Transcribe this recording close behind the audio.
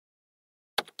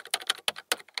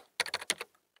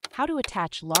How to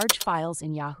attach large files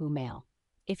in Yahoo Mail.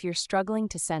 If you're struggling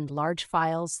to send large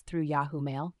files through Yahoo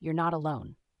Mail, you're not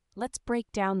alone. Let's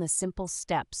break down the simple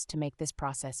steps to make this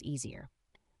process easier.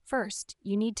 First,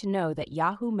 you need to know that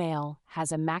Yahoo Mail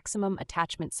has a maximum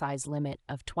attachment size limit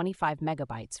of 25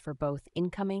 megabytes for both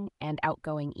incoming and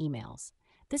outgoing emails.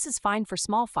 This is fine for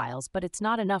small files, but it's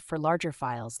not enough for larger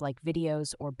files like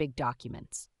videos or big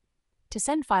documents. To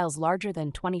send files larger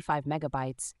than 25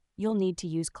 megabytes, you'll need to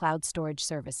use cloud storage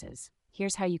services.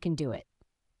 Here's how you can do it.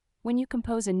 When you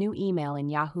compose a new email in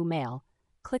Yahoo Mail,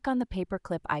 click on the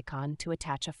paperclip icon to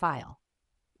attach a file.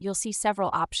 You'll see several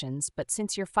options, but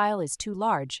since your file is too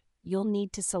large, you'll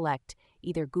need to select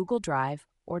either Google Drive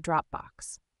or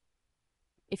Dropbox.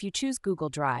 If you choose Google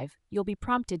Drive, you'll be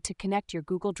prompted to connect your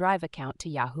Google Drive account to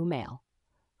Yahoo Mail.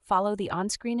 Follow the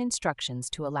on-screen instructions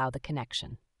to allow the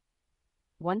connection.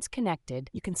 Once connected,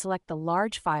 you can select the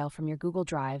large file from your Google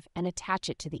Drive and attach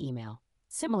it to the email.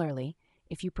 Similarly,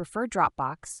 if you prefer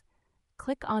Dropbox,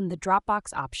 click on the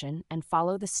Dropbox option and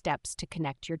follow the steps to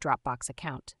connect your Dropbox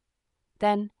account.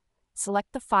 Then,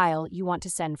 select the file you want to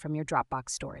send from your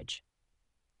Dropbox storage.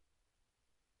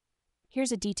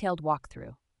 Here's a detailed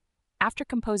walkthrough. After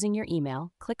composing your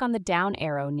email, click on the down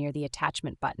arrow near the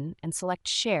attachment button and select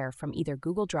Share from either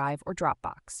Google Drive or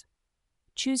Dropbox.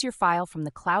 Choose your file from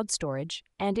the cloud storage,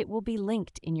 and it will be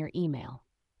linked in your email.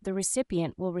 The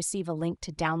recipient will receive a link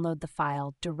to download the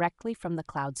file directly from the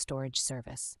cloud storage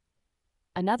service.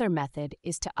 Another method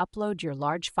is to upload your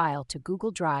large file to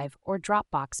Google Drive or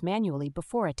Dropbox manually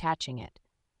before attaching it.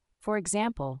 For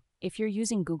example, if you're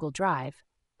using Google Drive,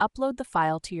 upload the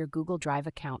file to your Google Drive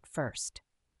account first.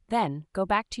 Then, go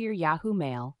back to your Yahoo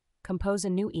Mail, compose a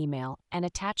new email, and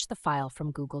attach the file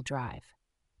from Google Drive.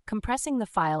 Compressing the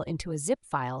file into a zip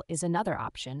file is another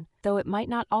option, though it might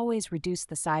not always reduce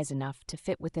the size enough to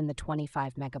fit within the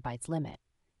 25 megabytes limit.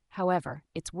 However,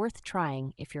 it's worth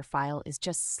trying if your file is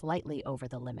just slightly over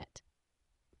the limit.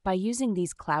 By using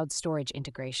these cloud storage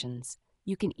integrations,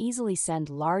 you can easily send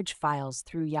large files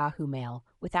through Yahoo Mail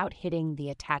without hitting the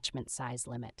attachment size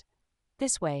limit.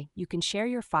 This way, you can share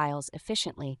your files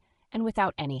efficiently and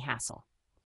without any hassle.